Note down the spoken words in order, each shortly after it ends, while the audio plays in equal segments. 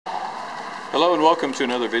Hello and welcome to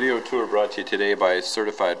another video tour brought to you today by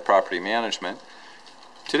Certified Property Management.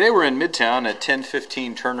 Today we're in Midtown at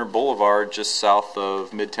 1015 Turner Boulevard, just south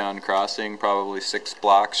of Midtown Crossing, probably 6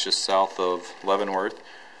 blocks just south of Leavenworth,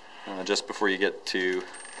 just before you get to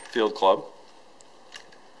Field Club.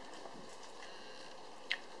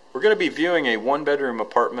 We're going to be viewing a one-bedroom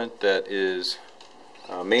apartment that is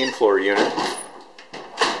a main floor unit,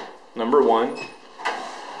 number 1,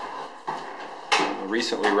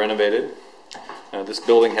 recently renovated. This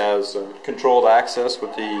building has controlled access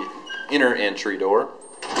with the inner entry door.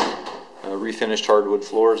 Refinished hardwood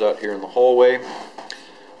floors out here in the hallway.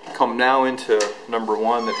 Come now into number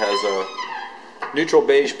 1 that has a neutral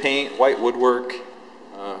beige paint, white woodwork,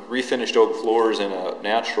 refinished oak floors, and a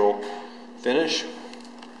natural finish.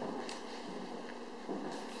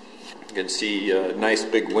 You can see nice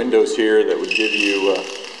big windows here that would give you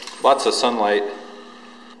lots of sunlight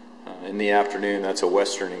in the afternoon. That's a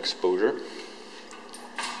western exposure.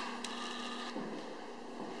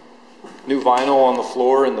 New vinyl on the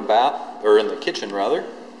floor in the bath, or in the kitchen rather.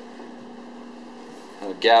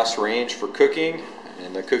 A gas range for cooking,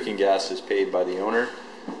 and the cooking gas is paid by the owner.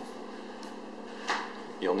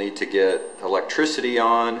 You'll need to get electricity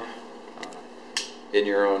on in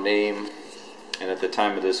your own name, and at the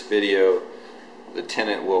time of this video the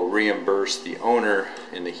tenant will reimburse the owner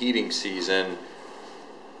in the heating season,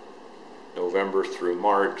 November through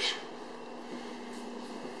March.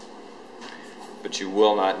 But you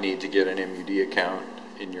will not need to get an MUD account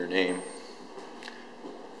in your name.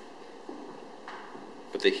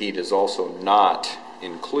 But the heat is also not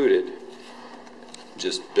included,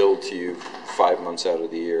 just billed to you 5 months out of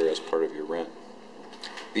the year as part of your rent.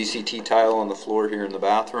 VCT tile on the floor here in the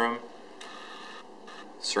bathroom,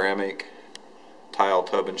 ceramic tile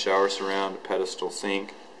tub and shower surround, a pedestal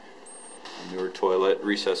sink, a newer toilet,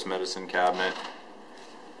 recessed medicine cabinet,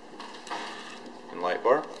 and light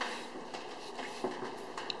bar.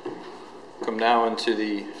 Come now into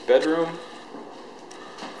the bedroom.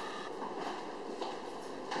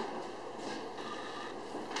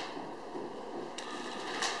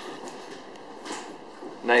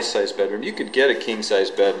 Nice size bedroom. You could get a king size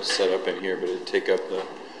bed set up in here, but it'd take up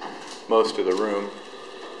most of the room.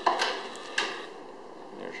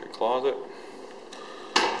 There's your closet.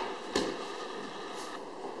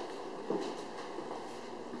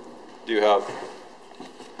 You have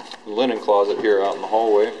the linen closet here out in the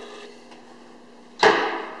hallway.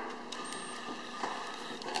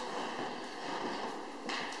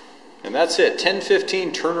 And that's it.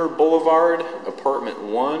 1015 Turner Boulevard, apartment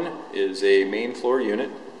 1 is a main floor unit.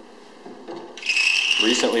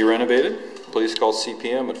 Recently renovated. Please call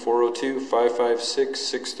CPM at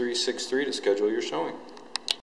 402-556-6363 to schedule your showing.